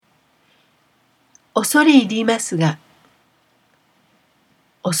恐れ入りますが、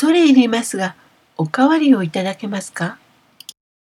恐れ入りますが、おかわりをいただけますか。